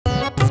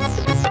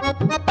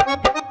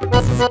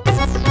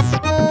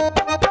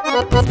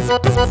কি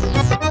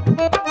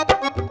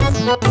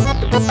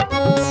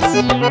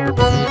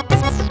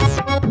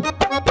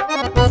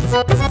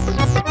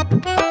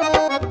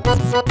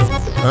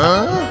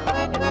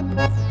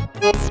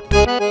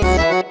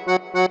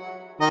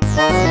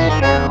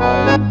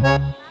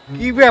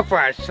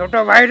ব্যাপার ছোট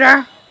ভাইরা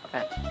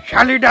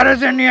শালি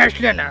ডারেজে নিয়ে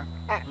আসলে না?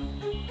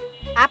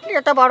 আপনি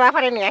তো বড়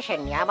আফারে নিয়ে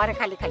আসেননি, আমারে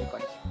খালি খালি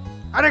করে।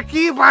 আরে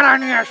কি ভাড়া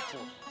নিয়ে আসবো?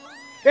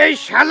 এই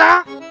শালা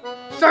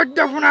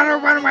 14-15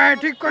 বার মায়া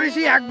ঠিক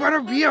করেছি, একবারও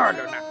বিয়ে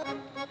হলো না।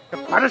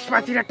 খরচ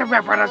পাতির একটা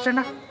ব্যাপার আছে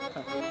না?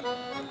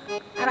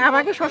 আর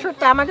আমাকে শ্বশুর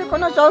তো আমাকে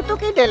কোনো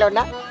যৌতুকই দিল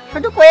না,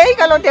 শুধু কয়েই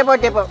গেল দেব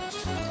দেব।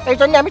 এই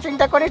জন্য আমি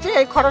চিন্তা করেছি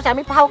এই খরচ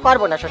আমি পাও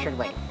করবো না শ্বশুর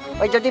ভাই।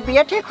 ওই যদি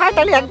বিয়ে ঠিক হয়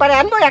তাহলে একবারে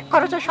আনবো, এক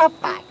খরচে সব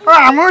পায়।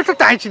 আমিও তো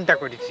তাই চিন্তা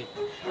করেছি।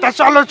 তা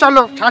চলো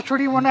চলো,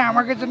 শাশুড়ি মনে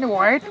আমাকে জন্য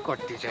ওয়েট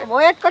করতেছে।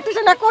 ওয়েট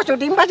করতেছে না, কচু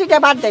ডিম ভাজিটা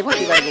বাদ দেয়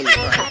প্রতিবার গেলে।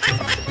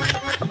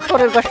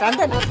 গরুর গোশত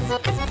আনতে না।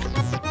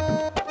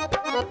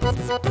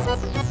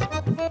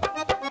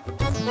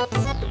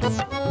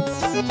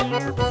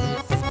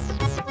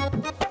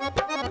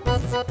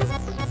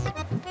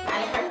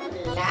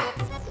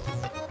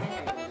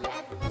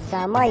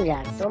 জামাইরা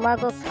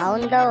তোমাকে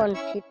খাওন দাওন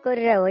ঠিক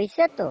করে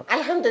হইছে তো?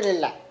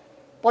 আলহামদুলিল্লাহ,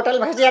 পটল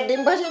ভাজি আর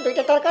ডিম ভাজি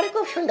দুইটা তরকারি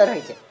খুব সুন্দর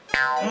হয়েছে।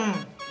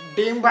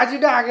 ডিম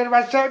ভাজিটা আগের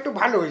বাচ্চা একটু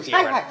ভালো হয়েছে।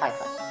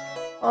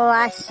 ও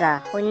আচ্ছা,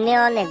 শুনে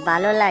অনেক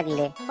ভালো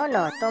লাগলে।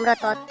 শোনো, তোমরা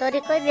তত্তরি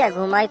করিয়া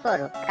ঘুমাই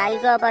পড়ো,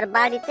 কালকে আবার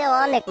বাড়িতে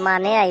অনেক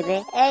মানে আইবে।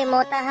 এই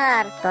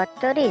মোতাহার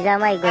তত্তরি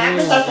জামাই গড়ি।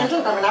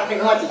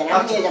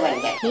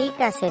 ঠিক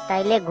আছে,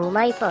 তাইলে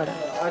ঘুমাই পড়ো।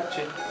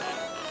 আচ্ছা।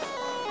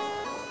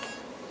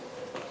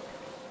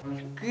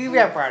 কি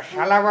ব্যাপার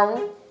শালা বাবু,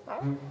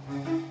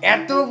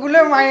 এতগুলো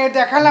মায়ে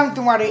দেখালাম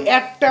তোমারে,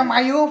 একটা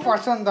মাইও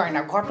পছন্দ হয়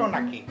না, ঘটনা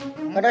কি?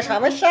 ওটা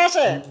সমস্যা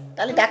আছে,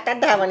 তাহলে ডাক্তার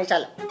দেখাবানি।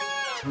 চলো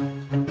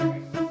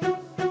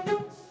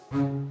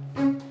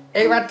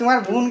এইবার তোমার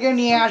বোনকে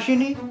নিয়ে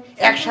আসিনি,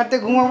 একসাথে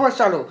ঘুমাবো।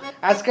 চলো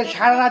আজকে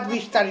সারা রাত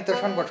বিস্তারিত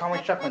শুনবো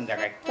সমস্যা কোন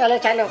জায়গায়। চলো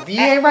চলো,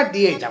 দিয়ে এবার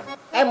দিয়ে যাবো।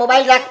 এই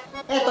মোবাইল রাখ,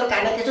 এই তোর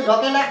কানে কিছু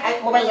ঢোকে না, এই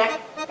মোবাইল রাখ।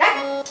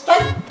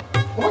 চল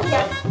ঘুম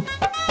যা,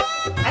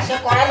 আসে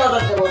কড়া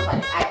নজর দেবো।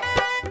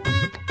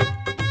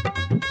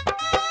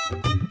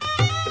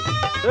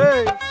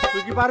 এই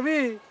তুই কি পারবি?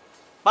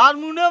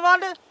 পারমু না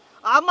মানে?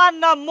 আমার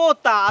নাম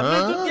মোতা, আমি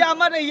যদি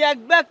আমার এই এক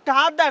ব্যাগ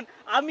টাকা দেন,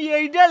 আমি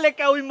এইটা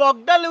লেখা ওই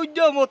মগডালে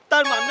উজ্জ্ব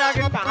মোত্তার মানে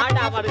আগে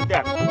টাকাটা আমার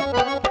দেন।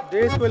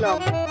 দেশ কইলাম,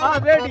 হ্যাঁ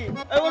রেডি,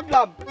 এই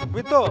উঠলাম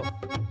বুঝতো।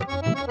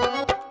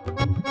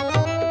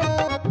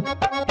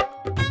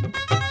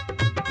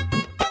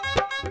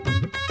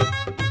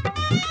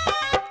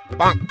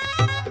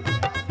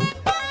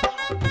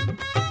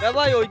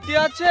 ভাই ওইটি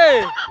আছে?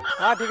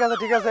 হ্যাঁ ঠিক আছে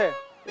ঠিক আছে।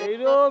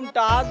 এইরকম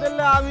টাকা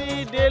দিলে আমি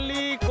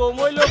ডেলি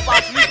কমইলো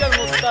 5 লিটার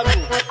মোত্তার।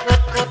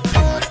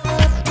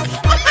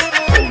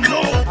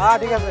 হ্যাঁ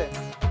ঠিক আছে।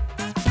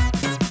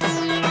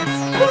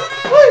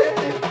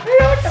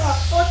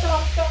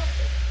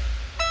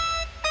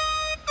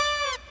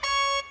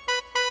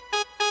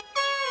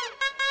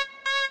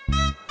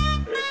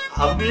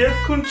 আমি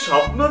এখন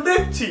স্বপ্ন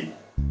দেখছি?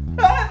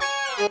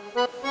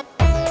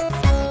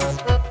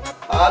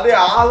 আরে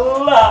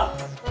আল্লাহ,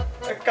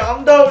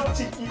 কামটা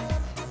হচ্ছে কি?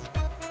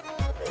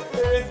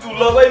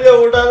 দুলাভাইরে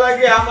ওটার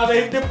আগে আমার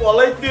এইতে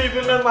পলাইতে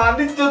হইবে না,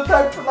 মানিজ্য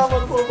থাকতো না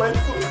আমার মোবাইল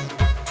করে।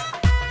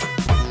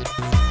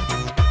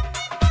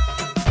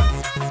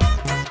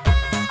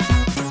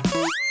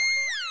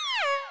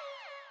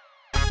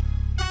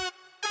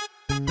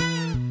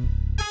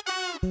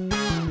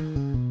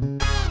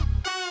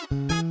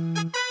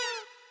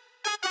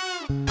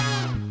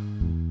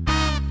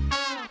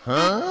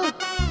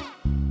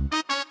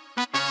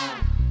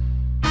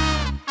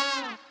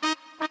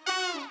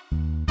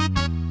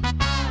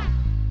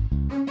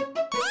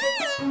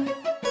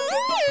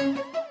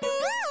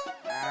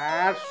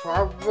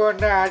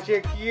 আসে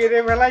কি রে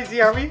ফেলাইছি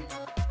আমি?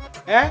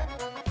 হ্যাঁ,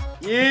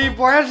 এই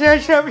বয়সে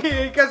এসে আমি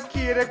এই কাজ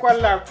কি রে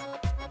করলাম?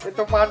 এ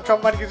তো মান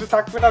সম্মান কিছু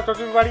থাকবে না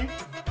শ্বশুর বাড়ি।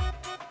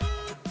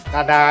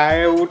 দাদা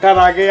উঠার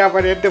আগে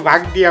আবার এতে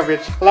ভাগ দিয়াবে,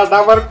 শালাটা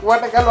আবার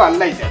কুয়াটা গেল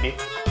আল্লাহ জানে।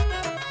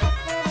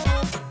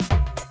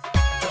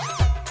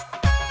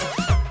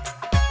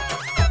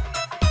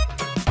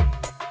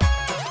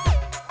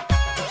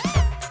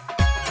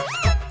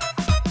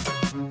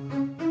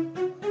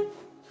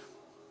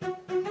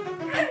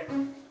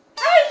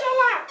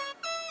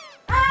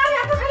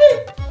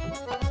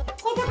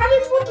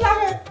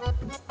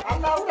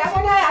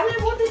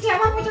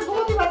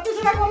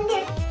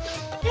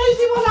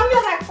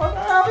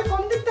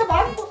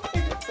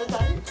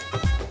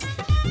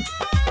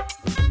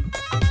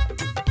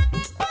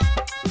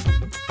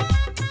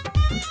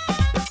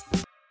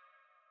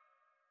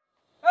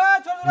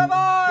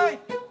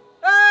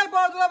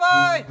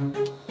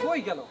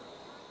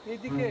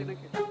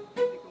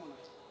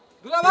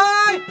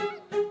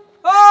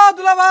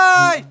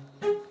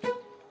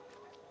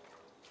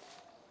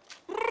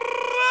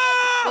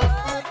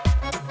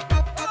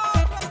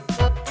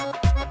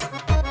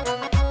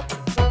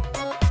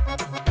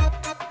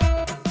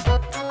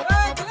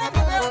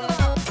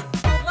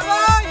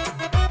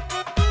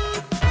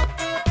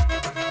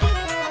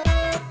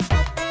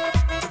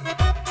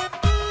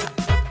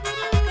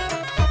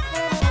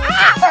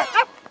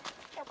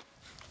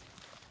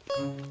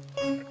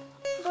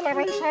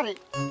 একেবারে সরি।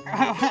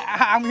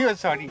 আমিও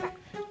সরি।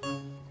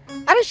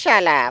 আরে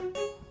শালা,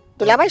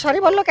 দুলাভাই সরি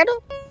বললো কেন?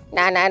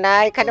 না না না,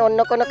 এখানে অন্য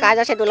কোনো কাজ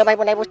আছে। দুলাভাই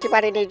মনে হয় বুঝতে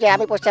পারিনি যে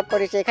আমি প্রস্তাব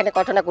করেছি, এখানে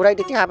ঘটনা ঘুরাই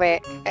দিতে হবে।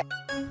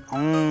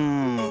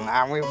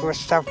 আমি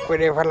প্রস্তাব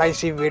করে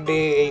ফেলাইছি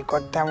বেডে, এই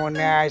কথা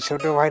মনে হয়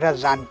ছোট ভাইরা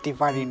জানতে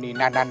পারিনি।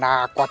 না না না,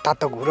 কথা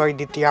তো ঘুরাই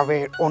দিতে হবে,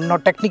 অন্য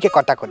টেকনিকে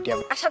কথা করতে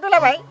হবে। আচ্ছা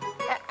দুলাভাই,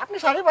 আপনি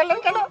সরি বললেন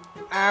কেন?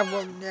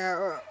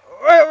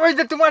 ওই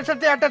যে তোমার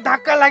সাথে একটা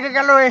ধাক্কা লাগে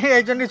গেল,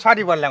 এই জন্য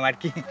সরি বললাম আর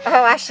কি। ও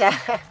আচ্ছা,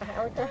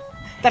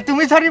 তা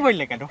তুমি সরি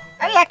বললে কেন?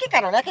 আরে একই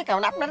কারণ, একই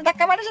কারণ। আপনার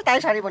ধাক্কা মারেছে তাই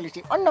সরি বলেছি,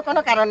 অন্য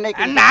কোনো কারণ নেই।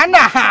 না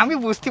না, আমি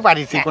বুঝতে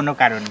পারিছি কোনো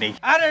কারণ নেই।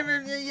 আরে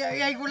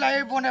এইগুলা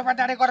এই বনে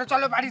বাটারে করো,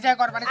 চলো বাড়ি যাই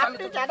করবারে, চলো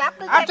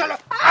চলো।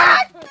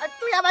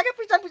 তুই আমাকে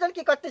পিছন পিছন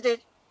কি করতেছিস?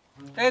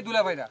 এই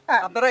দুলা ভাইরা,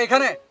 আপনারা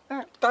এখানে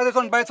তাদের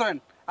কোন বাইরে চলেন,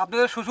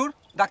 আপনাদের শ্বশুর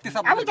ডাকতেছে।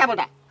 আমি যাব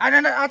না। আরে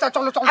না, আচ্ছা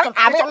চলো চলো চলো।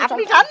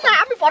 আপনি যান না,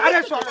 আমি পরে।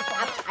 আরে চলো,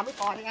 আমি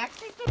পরে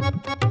আসছি।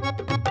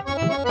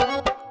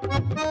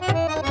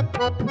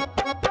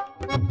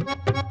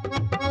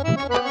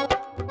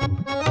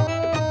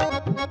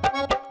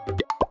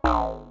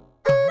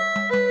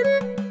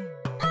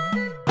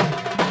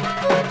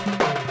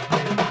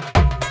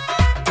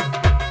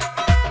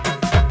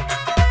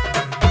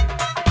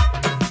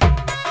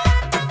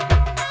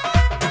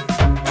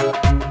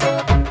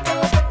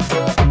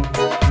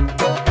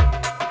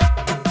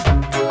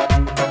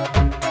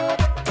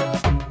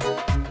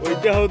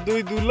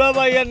 দুই দুলা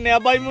ভাই আর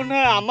নেবাই মনে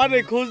হয় আমার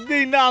খোঁজ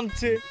দিই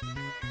নামছে।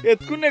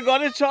 এতক্ষণে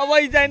ঘরে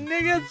সবাই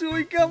জানিয়ে গেছে,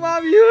 ওই কাম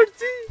আমি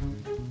হচ্ছি।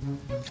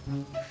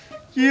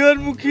 কি ওর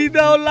মুখি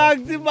দাও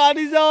লাগছে,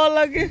 বাড়ি যাওয়া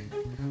লাগে।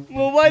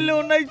 মোবাইলে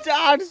ওনাই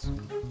চার্জ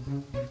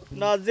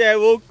না, যে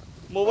হোক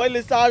মোবাইলে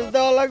চার্জ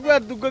দেওয়া লাগবে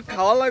আর দুটো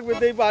খাওয়া লাগবে,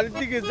 তাই বাড়ির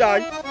দিকে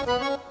যাই।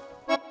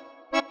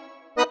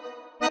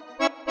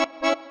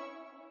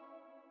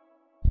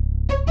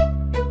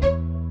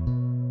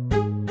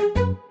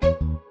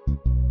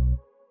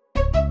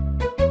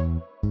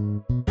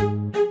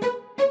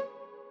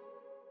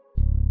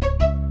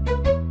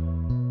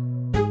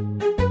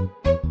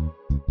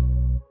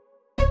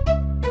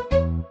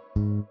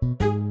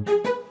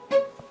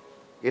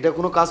 এটা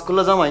কোনো কাজ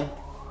করলে জামাই,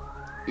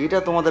 এটা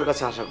তোমাদের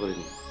কাছে আশা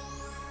করিনি।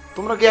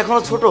 তোমরা কি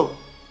এখনো ছোট?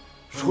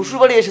 শ্বশুর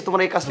বাড়ি এসে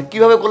তোমরা এই কাজটা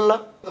কিভাবে করলা?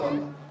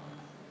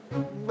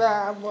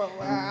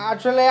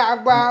 আসলে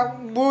আব্বা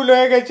ভুল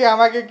হয়ে গেছে,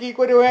 আমাকে কি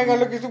করে হয়ে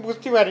গেল কিছু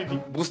বুঝতে পারিনি।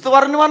 বুঝতে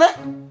পারোনি মানে?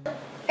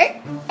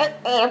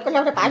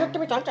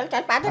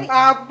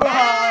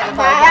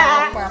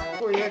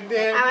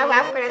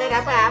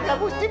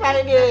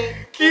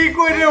 কি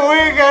করে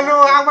হয়ে গেল,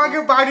 আমাকে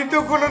বাড়িতে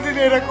কোনোদিন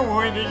এরকম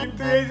হয়নি,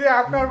 কিন্তু এই যে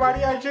আপনার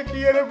বাড়ি আসে কি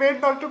এর বেড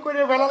নষ্ট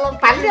করে ফেলালাম।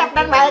 পারলে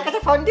আপনার মায়ের কাছে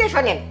ফোন দিয়ে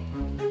শোনেন।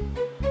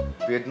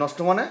 বেড নষ্ট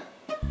মানে?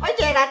 ওই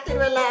যে রাত্রির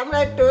বেলা আমরা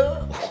একটু।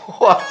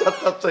 আচ্ছা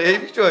আচ্ছা আচ্ছা, এই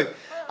বিষয়।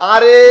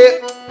 আরে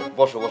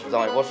বসো বসো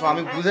জামাই, বসো,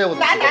 আমি বুঝাই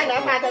বলছি।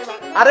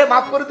 আরে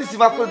মাফ করে দিছি,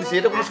 মাফ করে দিছি,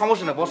 এটা কোনো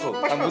সমস্যা না, বসো,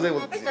 আমি বুঝাই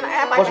বলছি।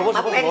 বসো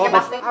বসো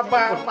বসো। আব্বা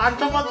মান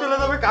সম্মান চলে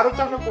যাবে, কারোর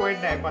সামনে পয়েন্ট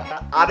নাই কথা।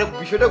 আরে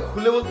বিষয়টা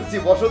খুলে বলতেছি,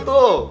 বসো তো।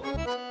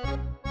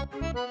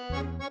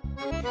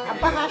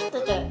 আব্বা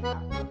হাসতেছে।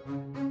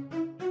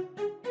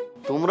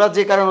 তোমরা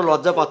যে কারণে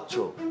লজ্জা পাচ্ছ,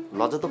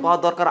 লজ্জা তো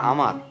পাওয়ার দরকার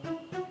আমার।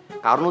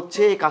 কারণ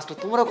হচ্ছে এই কাজটা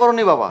তোমরা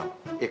করোনি বাবা,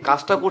 এই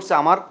কাজটা করছে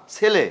আমার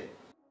ছেলে।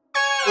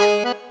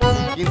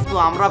 কিন্তু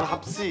আমরা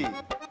ভাবছি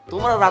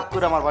তোমরা রাগ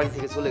করে আমার বাড়ি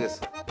থেকে চলে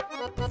গেছো।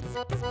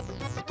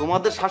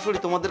 তোমাদের শাশুড়ি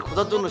তোমাদের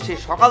খোঁজার জন্য সেই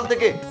সকাল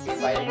থেকে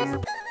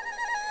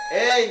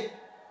এই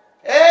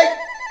এই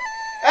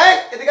এই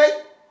এদিকে আয়।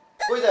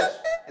 কই যাস?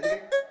 এদিকে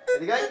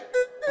এদিকে আয়।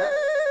 হ্যাঁ,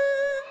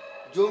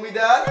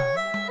 জমিদার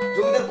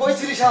জমিদার কই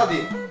ছিলি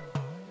সারাদিন?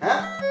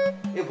 হ্যাঁ,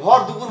 এই ভর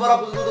দুপুর বেলা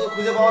পর্যন্ত তোকে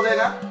খুঁজে পাওয়া যায়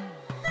না।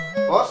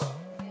 বস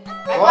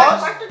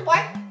বস।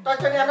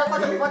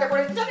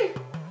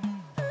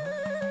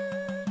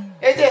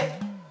 এই যে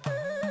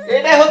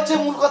এটাই হচ্ছে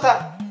মূল কথা।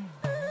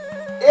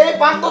 এই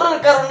বান্দরের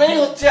কারণেই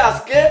হচ্ছে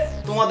আজকে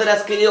তোমাদের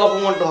আজকে এই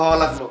অপমানটা হওয়া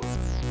লাগলো।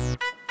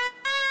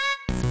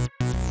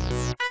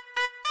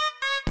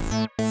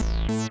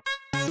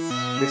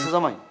 দেখছো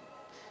জামাই,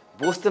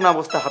 বসতে না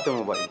বসতে হাতে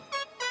মোবাইল।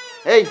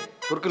 এই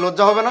তোর কি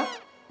লজ্জা হবে না?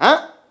 হ্যাঁ,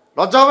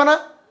 লজ্জা হবে না?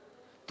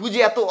 তুই যে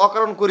এত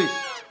অকারণ করিস,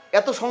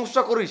 এত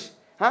সমস্যা করিস,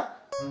 হ্যাঁ,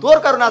 তোর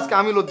কারণে আজকে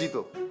আমি লজ্জিত।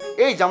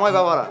 এই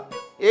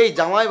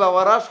জামাই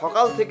বাবারা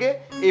সকাল থেকে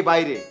এই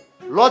বাইরে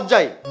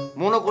লজ্জায়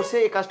মনে করছে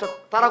এই কাজটা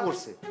তারা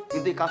করছে,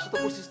 কিন্তু এই কাজটা তো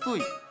করছিস তুই।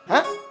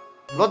 হ্যাঁ,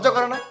 লজ্জা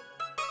করে না?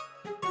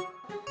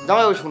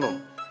 জামাই ওই শোনো,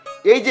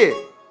 এই যে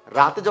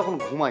রাতে যখন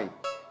ঘুমাই,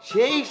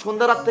 সেই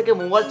সন্ধ্যা রাত থেকে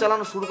মোবাইল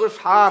চালানো শুরু করে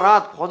সারা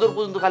রাত ফজর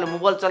পর্যন্ত খালি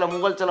মোবাইল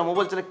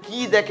চালা কি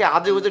দেখে,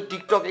 আজে বাজে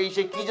টিকটক এই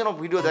সেই কি যেন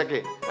ভিডিও দেখে।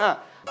 হ্যাঁ,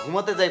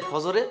 ঘুমাতে যাই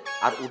ফজরে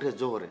আর উঠে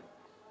জোহরে।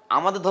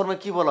 আমাদের ধর্মে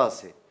কি বলা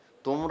আছে?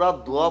 তোমরা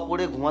দোয়া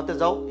পড়ে ঘুমাতে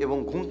যাও এবং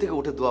ঘুম থেকে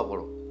উঠে দোয়া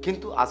পড়ো।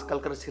 কিন্তু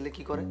আজকালকার ছেলে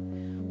কি করে?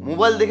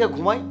 মোবাইল দেখে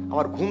ঘুমায়,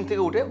 আবার ঘুম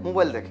থেকে উঠে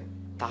মোবাইল দেখে।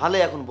 তাহলে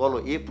এখন বলো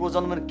এই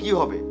প্রজন্মের কি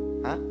হবে?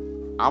 হ্যাঁ,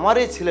 আমার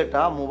এই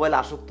ছেলেটা মোবাইল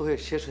আসক্ত হয়ে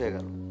শেষ হয়ে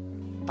গেল।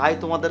 তাই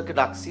তোমাদেরকে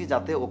ডাকছি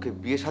যাতে ওকে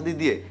বিয়ে শাদী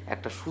দিয়ে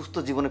একটা সুস্থ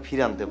জীবনে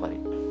ফিরে আনতে পারি।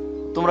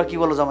 তোমরা কি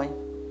বলো জামাই?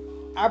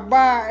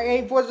 আব্বা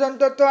এই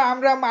পর্যন্ত তো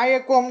আমরা মায়ে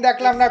কম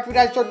দেখলাম না,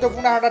 প্রায়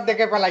 14-15টা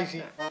দেখে ফেলাইছি,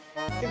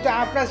 কিন্তু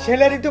আপনার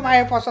ছেলেরই তো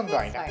মায়ের পছন্দ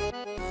হয় না।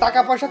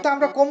 টাকা পয়সা তো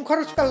আমরা কম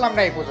খরচ করলাম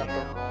না এই পর্যন্ত।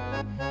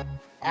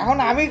 এখন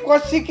আমি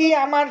করছি কি,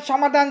 আমার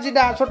সমাধান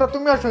যেটা ছোট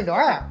তুমিও শুনো,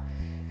 হ্যাঁ,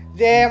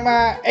 যে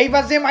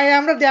এইবার যে মায়ে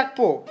আমরা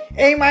দেখবো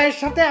এই মায়ের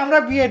সাথে আমরা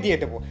বিয়ে দিয়ে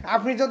দেবো।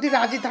 আপনি যদি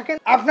রাজি থাকেন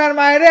আপনার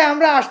মায়েরে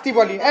আমরা আসতে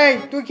বলি। এই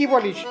তুই কি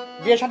বলিস,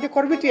 বিয়ে সাথে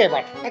করবি তুই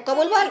এবার?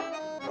 কবুল বল।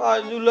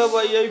 দুলা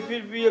ভাই এই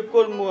ফির বিয়ে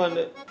করবো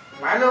মানে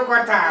ভালো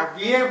কথা,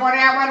 বিয়ের পরে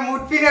আমার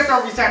মুড ফিরে তো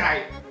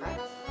বিছানায়।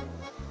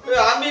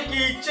 আমি কি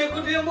ইচ্ছে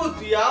করি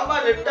মুতি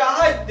আমার একটা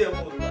হাত দেব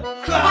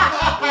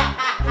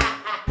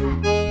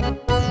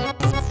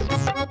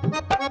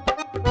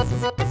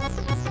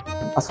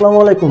আসসালামু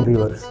আলাইকুম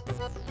ভিউয়ার্স,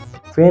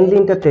 ফ্রেন্ডলি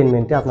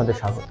এন্টারটেইনমেন্টে আপনাদের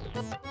স্বাগত।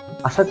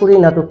 আশা করি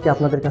এই নাটকটি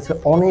আপনাদের কাছে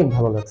অনেক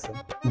ভালো লাগছে।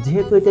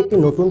 যেহেতু এটা একটি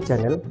নতুন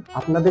চ্যানেল,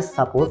 আপনাদের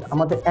সাপোর্ট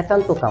আমাদের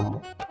একান্ত কাম্য।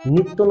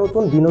 নিত্য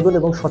নতুন বিনোদন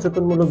এবং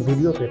সচেতনমূলক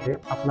ভিডিও পেতে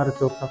আপনারা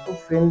চোখ রাখুন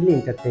ফ্রেন্ডলি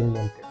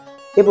এন্টারটেইনমেন্টে,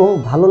 এবং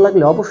ভালো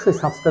লাগলে অবশ্যই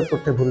সাবস্ক্রাইব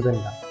করতে ভুলবেন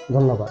না।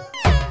 ধন্যবাদ।